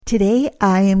Today,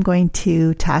 I am going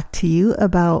to talk to you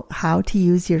about how to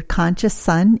use your conscious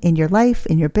sun in your life,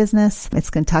 in your business. It's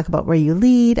going to talk about where you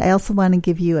lead. I also want to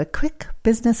give you a quick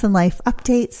business and life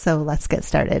update, so let's get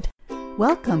started.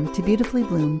 Welcome to Beautifully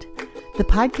Bloomed, the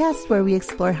podcast where we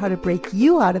explore how to break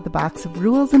you out of the box of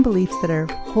rules and beliefs that are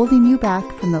holding you back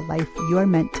from the life you are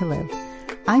meant to live.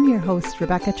 I'm your host,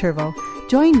 Rebecca Turvo.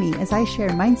 Join me as I share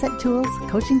mindset tools,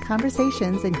 coaching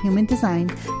conversations, and human design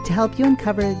to help you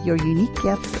uncover your unique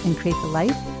gifts and create the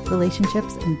life,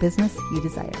 relationships, and business you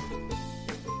desire.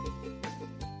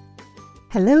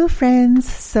 Hello,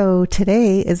 friends. So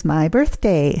today is my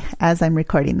birthday as I'm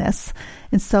recording this.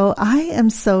 And so I am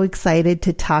so excited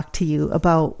to talk to you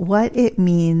about what it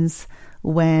means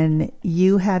when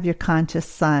you have your conscious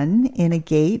sun in a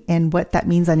gate and what that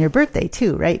means on your birthday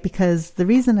too, right? Because the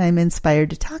reason I'm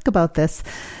inspired to talk about this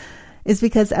is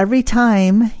because every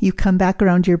time you come back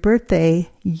around your birthday,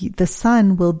 the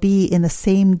sun will be in the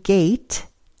same gate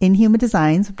in human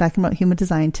designs. I'm talking about human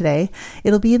design today.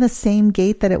 It'll be in the same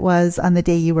gate that it was on the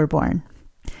day you were born,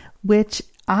 which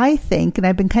I think, and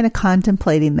I've been kind of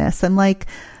contemplating this, I'm like,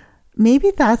 maybe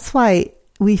that's why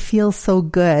we feel so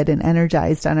good and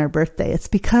energized on our birthday. It's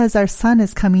because our sun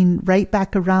is coming right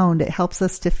back around. It helps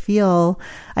us to feel,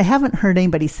 I haven't heard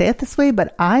anybody say it this way,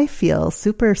 but I feel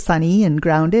super sunny and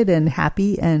grounded and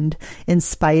happy and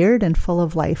inspired and full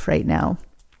of life right now.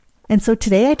 And so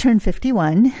today I turned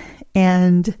 51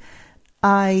 and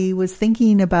I was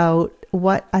thinking about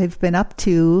what I've been up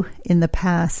to in the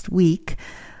past week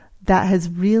that has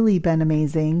really been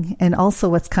amazing, and also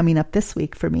what's coming up this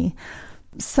week for me.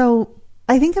 So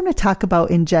I think I'm going to talk about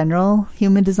in general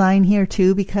human design here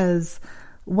too, because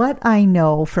what I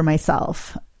know for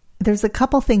myself, there's a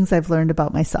couple things I've learned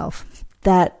about myself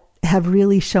that have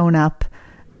really shown up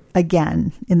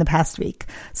again in the past week.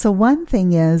 So one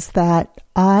thing is that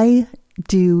I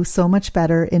do so much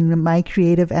better in my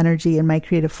creative energy and my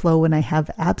creative flow when I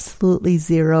have absolutely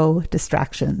zero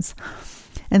distractions.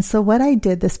 And so what I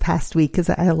did this past week is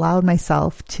I allowed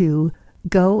myself to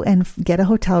go and get a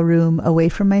hotel room away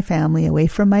from my family, away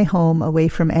from my home, away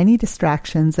from any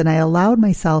distractions. And I allowed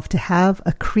myself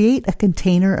to create a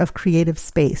container of creative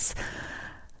space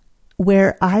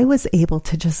where I was able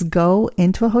to just go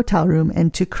into a hotel room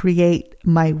and to create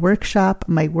my workshop,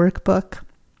 my workbook,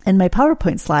 and my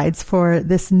PowerPoint slides for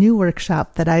this new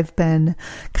workshop that I've been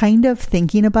kind of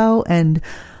thinking about and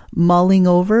mulling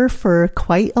over for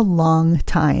quite a long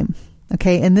time.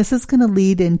 Okay, and this is going to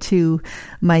lead into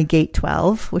my gate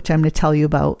 12, which I'm going to tell you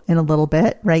about in a little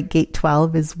bit, right? Gate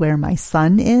 12 is where my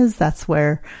sun is. That's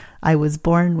where I was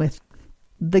born with.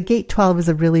 The gate 12 is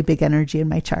a really big energy in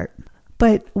my chart.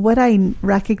 But what I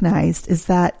recognized is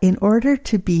that in order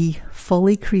to be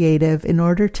fully creative, in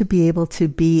order to be able to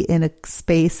be in a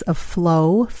space of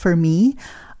flow for me,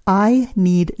 I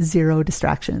need zero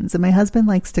distractions. And my husband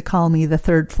likes to call me the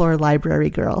third floor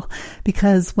library girl,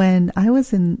 because when I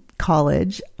was in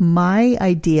college, my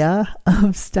idea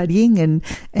of studying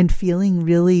and feeling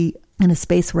really in a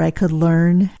space where I could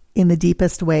learn in the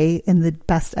deepest way, in the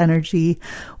best energy,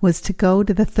 was to go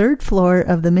to the third floor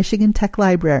of the Michigan Tech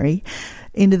Library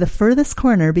into the furthest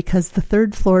corner, because the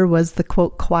third floor was the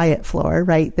quote quiet floor,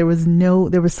 right? There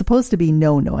was supposed to be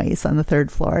no noise on the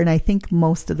third floor. And I think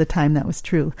most of the time that was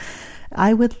true.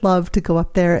 I would love to go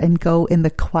up there and go in the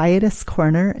quietest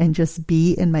corner and just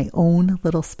be in my own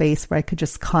little space where I could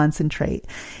just concentrate.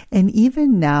 And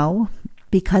even now,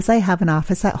 because I have an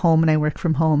office at home and I work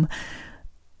from home,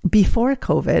 before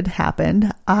COVID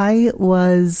happened, I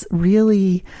was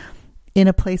really in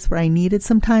a place where I needed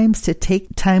sometimes to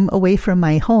take time away from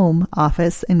my home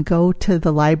office and go to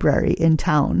the library in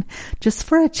town just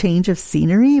for a change of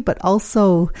scenery. But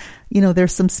also,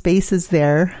 there's some spaces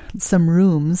there, some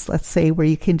rooms, let's say, where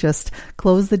you can just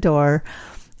close the door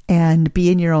and be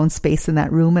in your own space in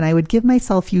that room. And I would give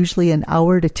myself usually an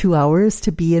hour to 2 hours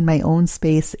to be in my own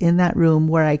space in that room,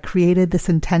 where I created this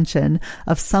intention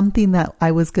of something that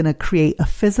I was going to create, a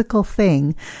physical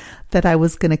thing that I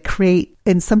was going to create.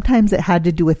 And sometimes it had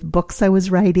to do with books I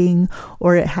was writing,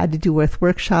 or it had to do with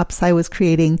workshops I was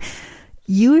creating.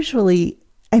 Usually,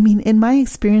 in my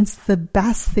experience, the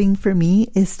best thing for me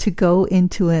is to go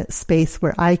into a space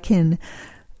where I can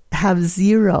have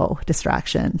zero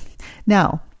distraction.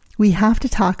 Now, we have to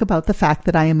talk about the fact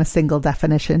that I am a single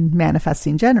definition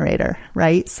manifesting generator,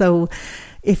 right? So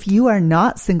if you are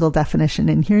not single definition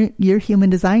in your human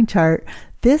design chart,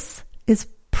 this is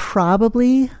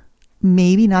probably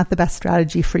maybe not the best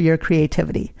strategy for your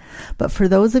creativity. But for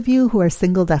those of you who are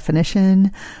single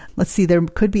definition, let's see, there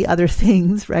could be other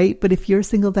things, right? But if you're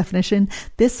single definition,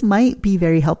 this might be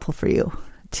very helpful for you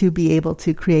to be able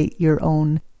to create your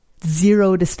own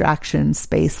zero distraction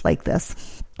space like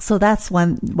this. So that's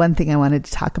one thing I wanted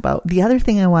to talk about. The other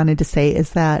thing I wanted to say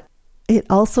is that it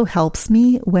also helps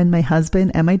me when my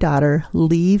husband and my daughter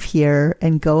leave here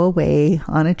and go away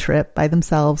on a trip by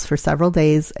themselves for several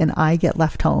days, and I get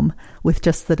left home with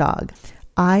just the dog.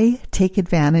 I take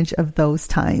advantage of those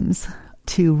times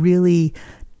to really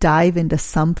dive into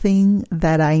something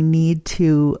that I need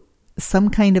to, some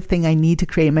kind of thing I need to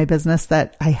create in my business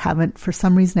that I haven't, for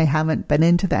some reason, I haven't been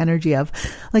into the energy of.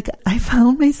 Like, I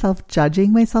found myself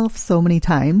judging myself so many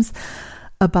times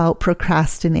about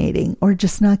procrastinating or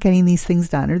just not getting these things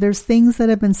done. Or there's things that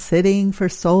have been sitting for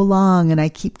so long and I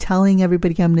keep telling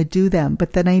everybody I'm going to do them,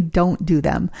 but then I don't do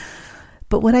them.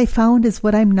 But what I found is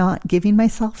what I'm not giving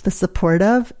myself the support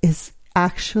of is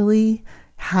actually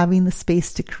having the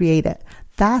space to create it.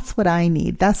 That's what I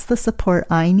need. That's the support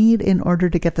I need in order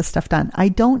to get the stuff done. I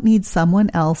don't need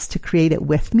someone else to create it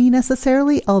with me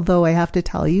necessarily, although I have to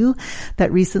tell you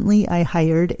that recently I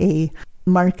hired a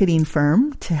marketing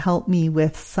firm to help me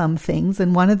with some things.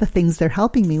 And one of the things they're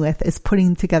helping me with is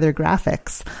putting together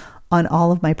graphics on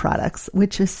all of my products,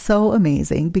 which is so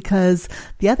amazing because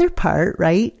the other part,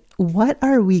 right? What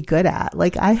are we good at?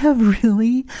 Like, I have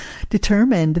really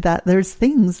determined that there's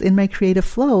things in my creative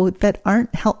flow that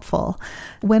aren't helpful.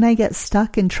 When I get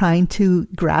stuck in trying to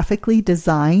graphically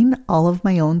design all of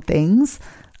my own things,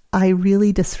 I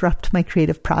really disrupt my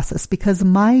creative process because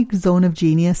my zone of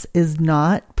genius is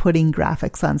not putting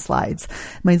graphics on slides.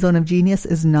 My zone of genius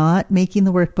is not making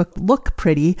the workbook look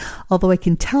pretty, although I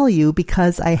can tell you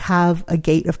because I have a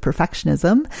gate of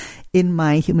perfectionism in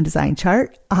my human design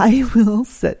chart, I will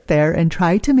sit there and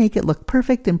try to make it look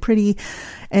perfect and pretty,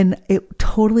 and it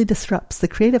totally disrupts the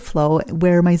creative flow.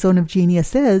 Where my zone of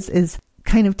genius is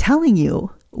kind of telling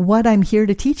you what I'm here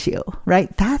to teach you,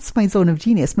 right? That's my zone of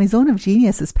genius. My zone of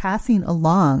genius is passing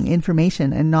along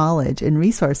information and knowledge and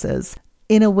resources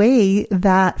in a way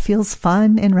that feels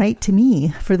fun and right to me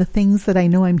for the things that I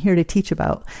know I'm here to teach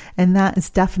about. And that is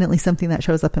definitely something that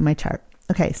shows up in my chart.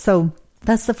 Okay, so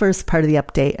that's the first part of the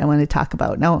update I want to talk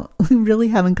about. Now, we really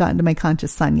haven't gotten to my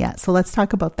conscious sun yet, so let's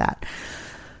talk about that.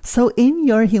 So in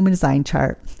your human design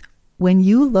chart, when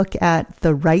you look at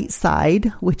the right side,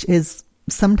 which is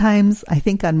sometimes, I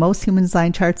think on most human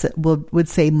design charts, it would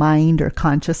say mind or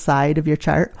conscious side of your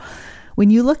chart. When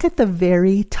you look at the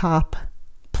very top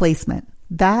placement,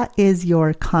 that is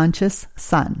your conscious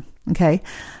sun. Okay.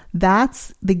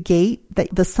 That's the gate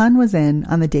that the sun was in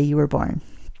on the day you were born,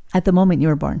 at the moment you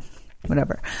were born,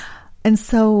 whatever. And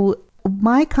so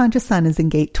my conscious sun is in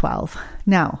gate 12.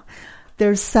 Now,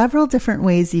 there's several different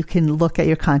ways you can look at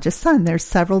your conscious sun. There's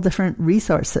several different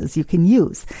resources you can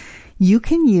use. You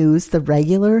can use the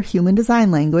regular human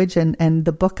design language, and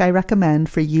the book I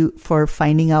recommend for you for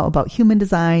finding out about human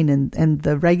design and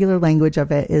the regular language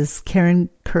of it is Karen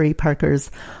Curry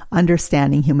Parker's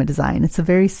Understanding Human Design. It's a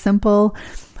very simple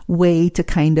way to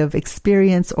kind of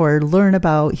experience or learn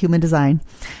about human design.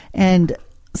 And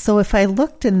so if I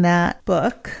looked in that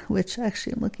book, which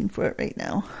actually I'm looking for it right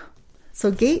now. So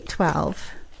gate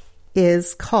 12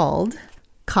 is called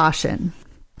Caution.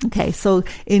 Okay, so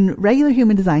in regular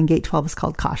human design, gate 12 is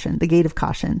called Caution, the gate of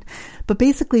caution. But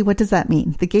basically, what does that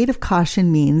mean? The gate of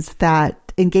caution means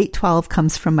that in gate 12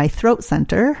 comes from my throat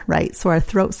center, right? So our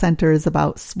throat center is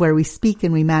about where we speak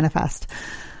and we manifest.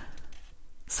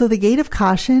 So the gate of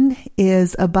caution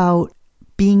is about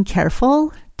being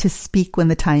careful to speak when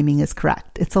the timing is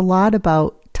correct. It's a lot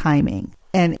about timing.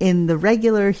 And in the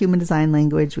regular human design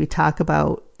language, we talk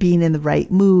about being in the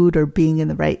right mood or being in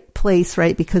the right place,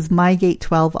 right? Because my gate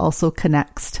 12 also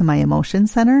connects to my emotion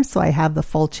center. So I have the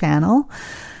full channel.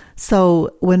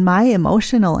 So when my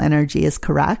emotional energy is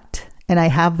correct and I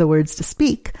have the words to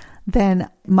speak, then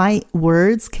my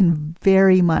words can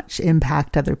very much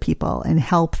impact other people and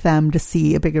help them to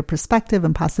see a bigger perspective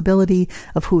and possibility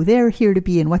of who they're here to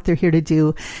be and what they're here to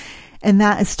do. And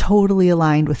that is totally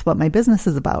aligned with what my business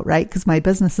is about, right? Because my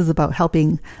business is about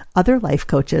helping other life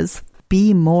coaches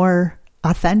be more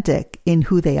authentic in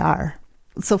who they are.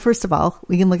 So first of all,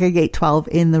 we can look at gate 12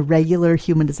 in the regular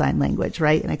human design language,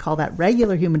 right? And I call that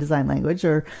regular human design language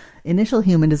or initial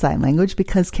human design language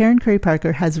because Karen Curry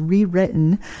Parker has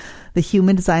rewritten the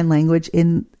human design language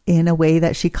in a way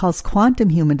that she calls quantum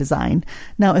human design.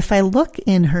 Now, if I look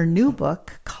in her new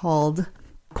book called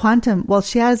Quantum, well,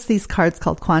 she has these cards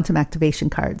called quantum activation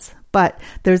cards, but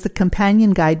there's a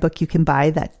companion guidebook you can buy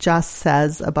that just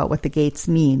says about what the gates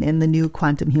mean in the new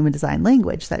quantum human design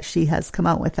language that she has come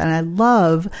out with. And I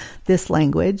love this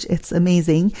language. It's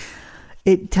amazing.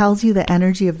 It tells you the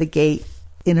energy of the gate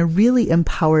in a really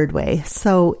empowered way.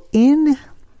 So in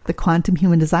the quantum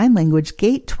human design language,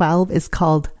 gate 12 is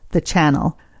called the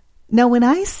channel. Now, when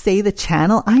I say the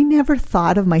channel, I never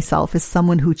thought of myself as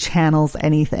someone who channels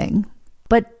anything.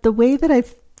 But the way that I'm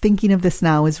thinking of this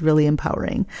now is really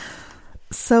empowering.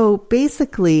 So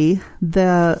basically,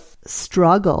 the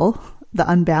struggle, the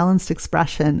unbalanced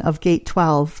expression of Gate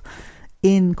 12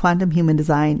 in quantum human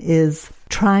design is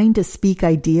trying to speak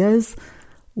ideas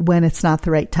when it's not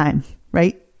the right time,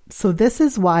 right? So this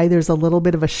is why there's a little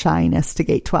bit of a shyness to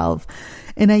Gate 12.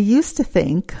 And I used to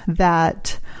think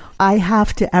that I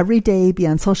have to every day be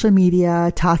on social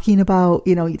media talking about,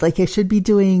 like I should be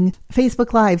doing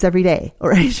Facebook Lives every day,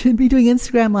 or I should be doing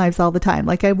Instagram Lives all the time.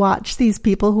 Like I watch these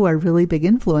people who are really big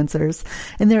influencers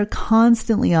and they're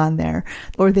constantly on there,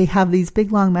 or they have these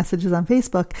big long messages on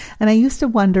Facebook. And I used to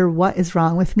wonder what is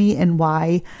wrong with me and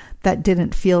why that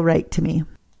didn't feel right to me.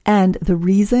 And the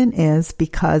reason is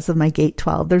because of my Gate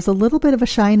 12. There's a little bit of a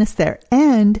shyness there.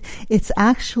 And it's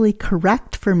actually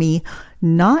correct for me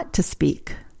not to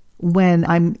speak when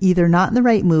I'm either not in the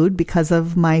right mood because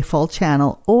of my full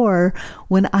channel, or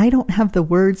when I don't have the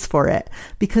words for it,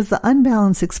 because the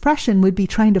unbalanced expression would be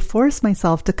trying to force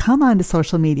myself to come onto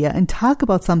social media and talk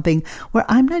about something where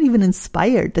I'm not even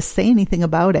inspired to say anything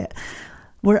about it,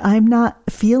 where I'm not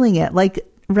feeling it. Like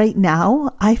right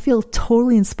now, I feel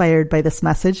totally inspired by this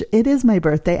message. It is my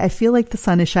birthday. I feel like the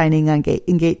sun is shining in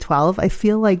Gate 12. I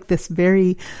feel like this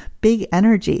very big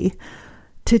energy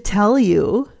to tell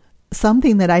you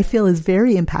something that I feel is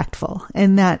very impactful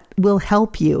and that will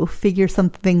help you figure some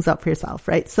things out for yourself,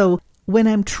 right? So when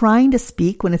I'm trying to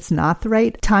speak, when it's not the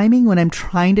right timing, when I'm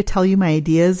trying to tell you my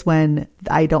ideas, when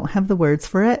I don't have the words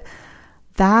for it,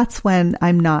 that's when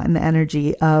I'm not in the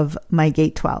energy of my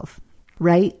Gate 12,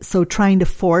 right? So trying to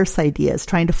force ideas,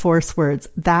 trying to force words,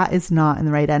 that is not in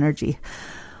the right energy.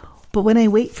 But when I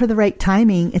wait for the right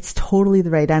timing, it's totally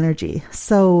the right energy.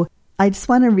 So I just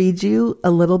want to read you a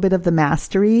little bit of the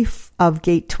mastery of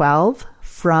Gate 12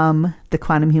 from the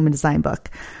Quantum Human Design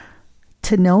book.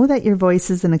 To know that your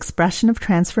voice is an expression of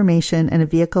transformation and a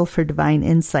vehicle for divine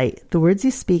insight. The words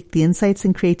you speak, the insights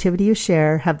and creativity you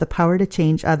share have the power to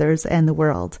change others and the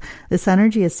world. This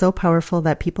energy is so powerful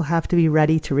that people have to be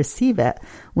ready to receive it.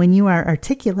 When you are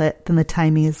articulate, then the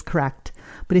timing is correct.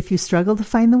 But if you struggle to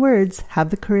find the words, have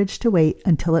the courage to wait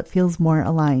until it feels more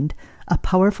aligned. A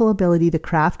powerful ability to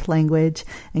craft language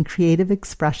and creative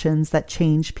expressions that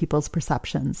change people's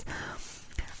perceptions.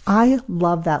 I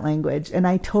love that language, and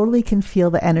I totally can feel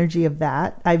the energy of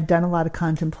that. I've done a lot of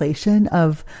contemplation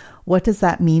of what does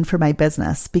that mean for my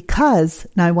business? Because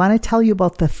now I want to tell you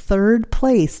about the third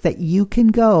place that you can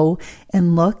go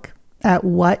and look at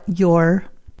what your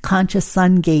conscious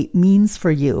sun gate means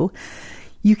for you.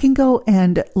 You can go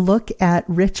and look at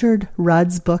Richard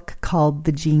Rudd's book called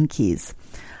The Gene Keys.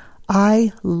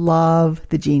 I love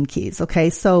the Gene Keys. Okay.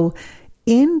 So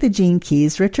in the Gene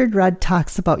Keys, Richard Rudd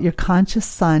talks about your conscious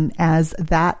sun as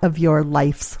that of your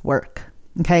life's work.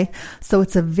 Okay. So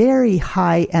it's a very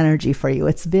high energy for you.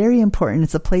 It's very important.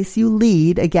 It's a place you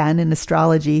lead. Again, in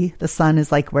astrology, the sun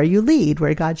is like where you lead,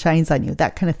 where God shines on you,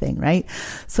 that kind of thing, right?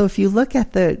 So if you look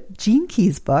at the Gene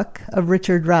Keys book of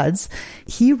Richard Rudd's,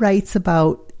 he writes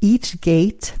about each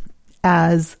gate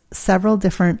as several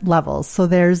different levels. So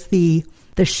there's the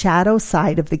shadow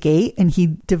side of the gate, and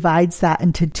he divides that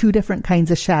into two different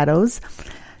kinds of shadows.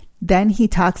 Then he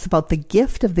talks about the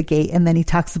gift of the gate, and then he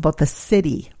talks about the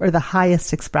city, or the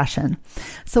highest expression.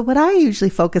 So what I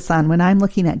usually focus on when I'm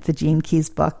looking at the Gene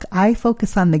Keys book, I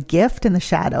focus on the gift and the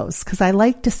shadows, because I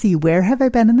like to see where have I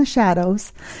been in the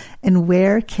shadows and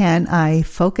where can I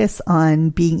focus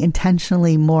on being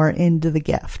intentionally more into the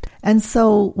gift. And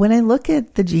so when I look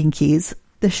at the Gene Keys,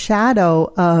 the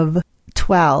shadow of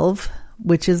 12,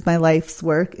 which is my life's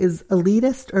work, is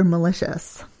elitist or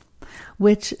malicious.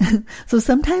 So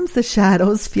sometimes the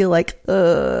shadows feel like,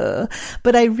 but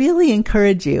I really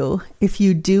encourage you, if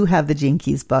you do have the Gene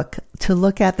Keys book, to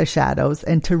look at the shadows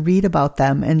and to read about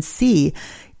them and see.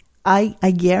 I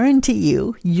guarantee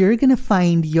you're going to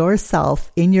find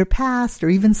yourself in your past, or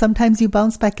even sometimes you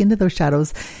bounce back into those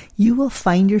shadows. You will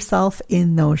find yourself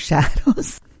in those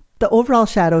shadows. The overall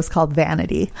shadow is called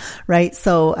vanity, right?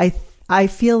 So I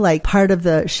feel like part of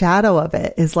the shadow of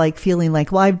it is like feeling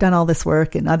like, well, I've done all this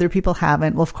work and other people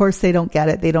haven't. Well, of course they don't get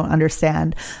it. They don't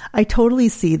understand. I totally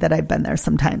see that I've been there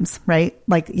sometimes, right?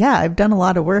 Like, yeah, I've done a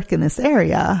lot of work in this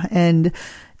area, and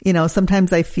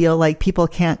sometimes I feel like people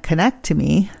can't connect to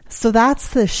me. So that's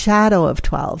the shadow of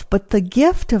 12. But the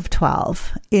gift of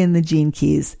 12 in the Gene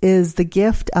Keys is the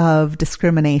gift of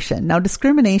discrimination. Now,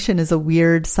 discrimination is a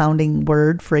weird sounding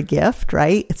word for a gift,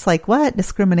 right? It's like, what?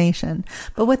 Discrimination.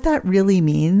 But what that really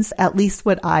means, at least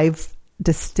what I've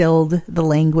distilled the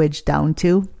language down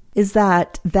to, is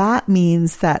that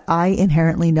means that I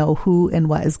inherently know who and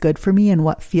what is good for me and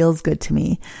what feels good to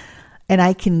me. And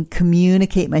I can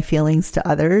communicate my feelings to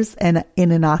others and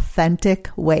in an authentic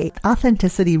way.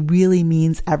 Authenticity really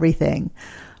means everything,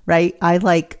 right?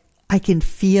 I can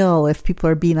feel if people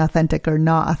are being authentic or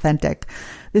not authentic.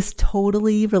 This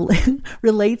totally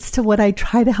relates to what I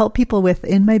try to help people with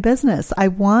in my business. I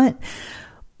want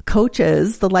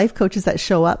coaches, the life coaches that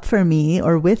show up for me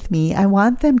or with me, I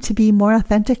want them to be more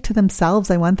authentic to themselves.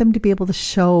 I want them to be able to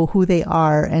show who they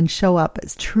are and show up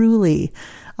as truly,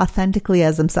 authentically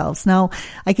as themselves. Now,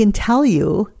 I can tell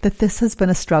you that this has been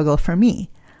a struggle for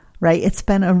me, right? It's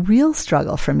been a real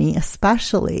struggle for me,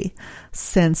 especially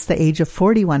since the age of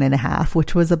 41 and a half,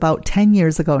 which was about 10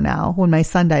 years ago now when my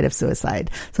son died of suicide.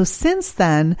 So since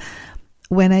then,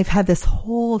 when I've had this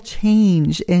whole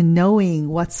change in knowing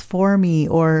what's for me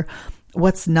or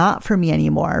what's not for me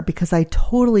anymore, because I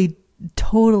totally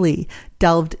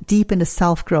delved deep into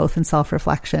self-growth and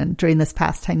self-reflection during this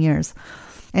past 10 years.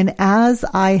 And as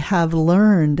I have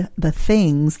learned the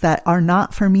things that are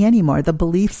not for me anymore, the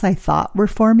beliefs I thought were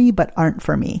for me but aren't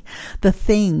for me, the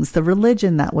things, the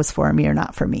religion that was for me are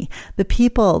not for me, the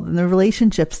people and the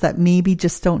relationships that maybe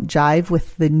just don't jive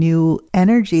with the new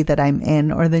energy that I'm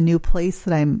in or the new place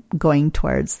that I'm going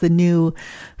towards, the new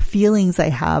feelings I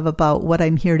have about what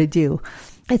I'm here to do.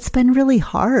 It's been really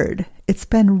hard. It's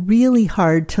been really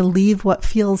hard to leave what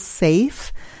feels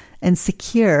safe and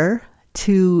secure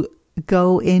to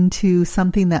go into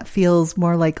something that feels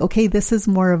more like, okay, this is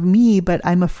more of me, but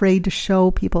I'm afraid to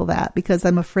show people that because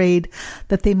I'm afraid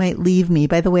that they might leave me.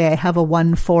 By the way, I have a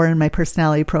 1-4 in my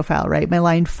personality profile, right? My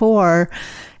line 4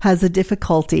 has a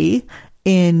difficulty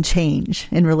in change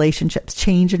in relationships,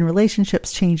 change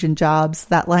in jobs.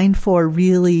 That line 4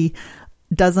 really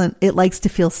it likes to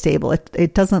feel stable.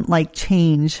 It doesn't like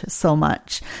change so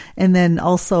much. And then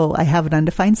also I have an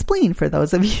undefined spleen for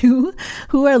those of you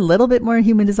who are a little bit more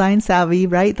human design savvy,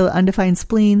 right? The undefined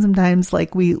spleen, sometimes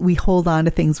like we hold on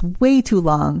to things way too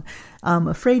long,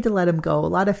 afraid to let them go, a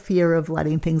lot of fear of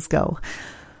letting things go.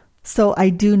 So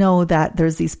I do know that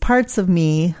there's these parts of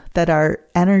me that are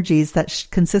energies that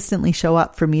consistently show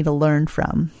up for me to learn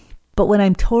from. But when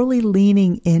I'm totally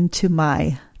leaning into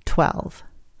my 12,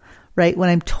 right? When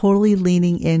I'm totally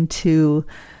leaning into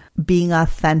being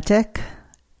authentic,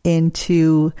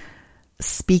 into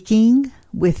speaking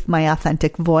with my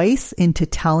authentic voice, into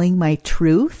telling my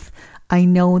truth, I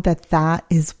know that that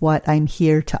is what I'm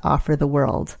here to offer the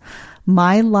world.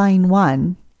 My line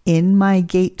 1 in my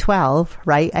gate 12,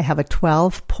 right? I have a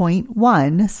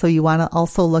 12.1. So you want to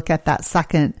also look at that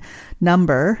second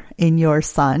number in your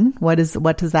sun. What does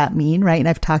that mean, right? And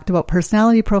I've talked about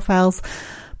personality profiles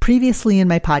previously in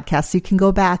my podcast. You can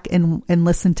go back and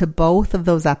listen to both of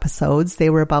those episodes.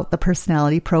 They were about the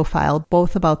personality profile,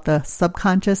 both about the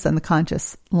subconscious and the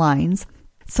conscious lines.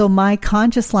 So my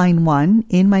conscious line 1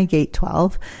 in my gate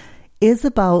 12 is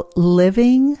about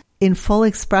living in full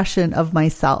expression of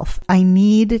myself. I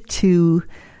need to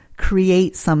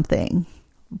create something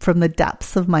from the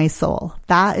depths of my soul.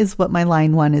 That is what my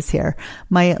line 1 is here.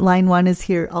 My line 1 is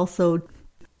here also.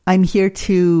 I'm here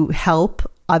to help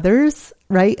others,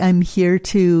 right? I'm here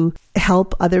to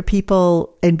help other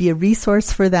people and be a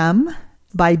resource for them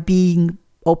by being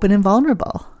open and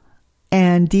vulnerable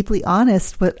and deeply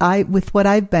honest with what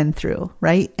I've been through,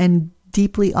 right? And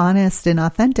deeply honest and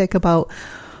authentic about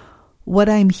what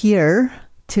I'm here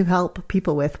to help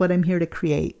people with, what I'm here to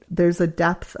create. There's a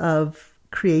depth of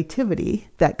creativity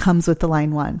that comes with the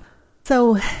line 1.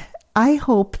 So I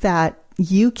hope that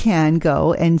you can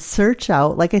go and search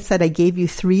out, like I said, I gave you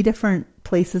 3 different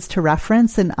places to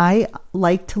reference, and I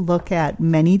like to look at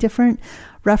many different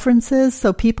references.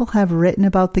 So people have written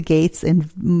about the gates in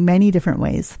many different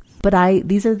ways. But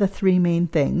these are the 3 main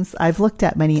things. I've looked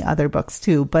at many other books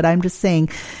too, but I'm just saying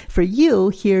for you,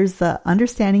 here's the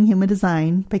Understanding Human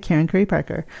Design by Karen Curry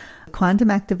Parker,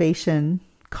 Quantum Activation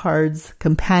Cards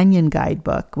Companion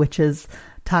Guidebook, which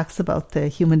talks about the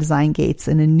human design gates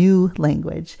in a new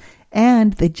language,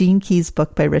 and the Gene Keys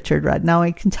book by Richard Rudd. Now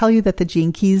I can tell you that the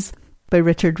Gene Keys by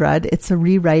Richard Rudd, it's a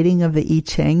rewriting of the I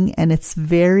Ching, and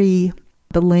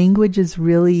the language is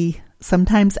really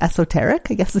sometimes esoteric,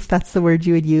 I guess if that's the word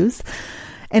you would use.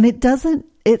 And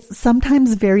it's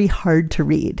sometimes very hard to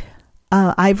read.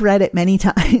 I've read it many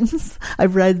times.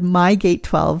 I've read my Gate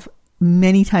 12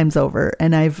 many times over,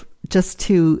 and I've just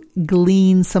to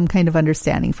glean some kind of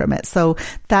understanding from it. So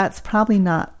that's probably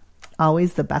not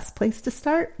always the best place to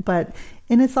start,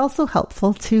 and it's also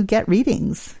helpful to get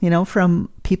readings, from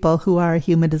people who are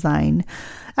human design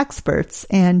experts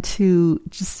and to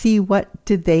just see what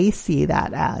did they see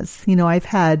that as. I've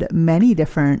had many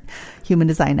different human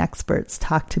design experts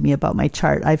talk to me about my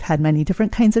chart. I've had many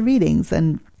different kinds of readings,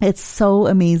 and it's so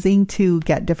amazing to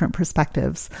get different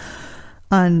perspectives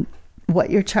on what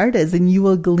your chart is, and you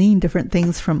will glean different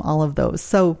things from all of those.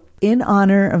 So in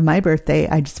honor of my birthday,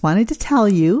 I just wanted to tell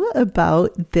you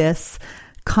about this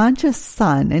conscious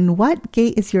sun and what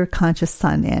gate is your conscious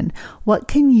sun in? What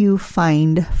can you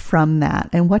find from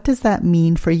that? And what does that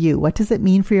mean for you? What does it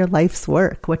mean for your life's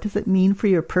work? What does it mean for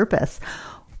your purpose?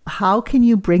 How can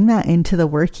you bring that into the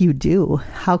work you do?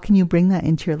 How can you bring that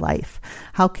into your life?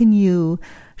 How can you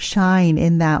shine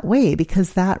in that way?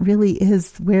 Because that really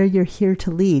is where you're here to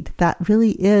lead. That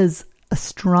really is a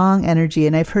strong energy.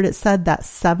 And I've heard it said that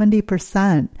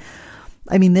 70%,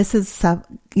 this is,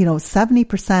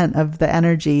 70% of the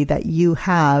energy that you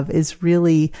have is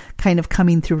really kind of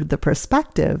coming through the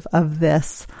perspective of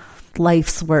this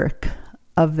life's work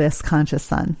of this conscious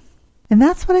sun. And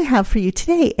that's what I have for you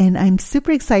today. And I'm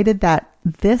super excited that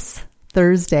this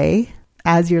Thursday,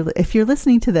 if you're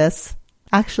listening to this,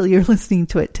 actually you're listening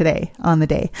to it today on the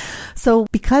day. So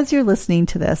because you're listening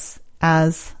to this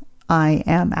as I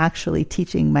am actually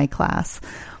teaching my class,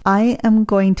 I am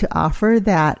going to offer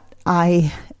that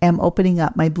I am opening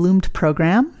up my Bloomed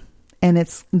program, and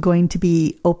it's going to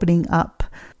be opening up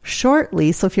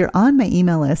shortly. So if you're on my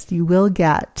email list, you will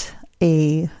get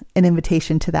an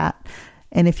invitation to that.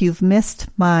 And if you've missed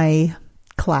my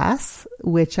class,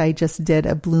 which I just did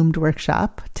a Bloomed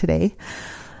workshop today,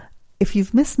 if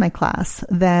you've missed my class,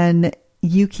 then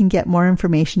you can get more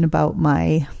information about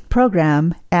my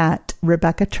program at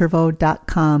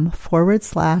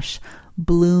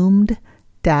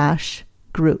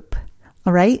RebeccaTurvo.com/bloomed-group.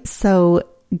 All right. So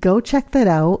go check that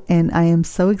out. And I am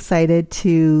so excited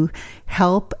to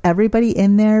help everybody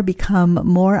in there become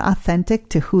more authentic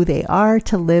to who they are,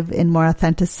 to live in more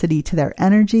authenticity to their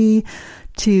energy,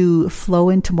 to flow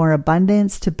into more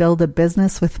abundance, to build a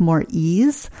business with more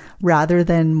ease rather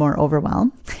than more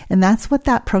overwhelm. And that's what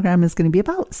that program is going to be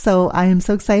about. So I am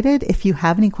so excited. If you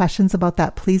have any questions about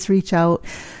that, please reach out.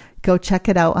 Go check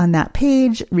it out on that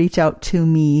page. Reach out to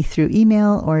me through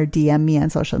email or DM me on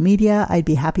social media. I'd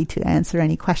be happy to answer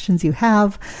any questions you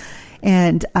have.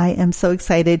 And I am so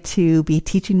excited to be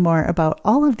teaching more about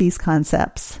all of these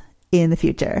concepts in the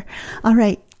future. All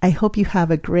right. I hope you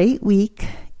have a great week,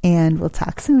 and we'll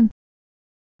talk soon.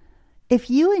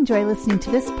 If you enjoy listening to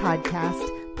this podcast,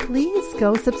 please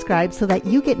go subscribe so that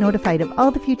you get notified of all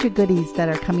the future goodies that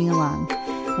are coming along.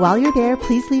 While you're there,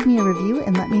 please leave me a review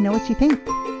and let me know what you think.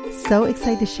 So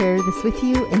excited to share this with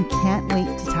you and can't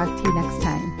wait to talk to you next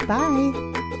time.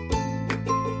 Bye.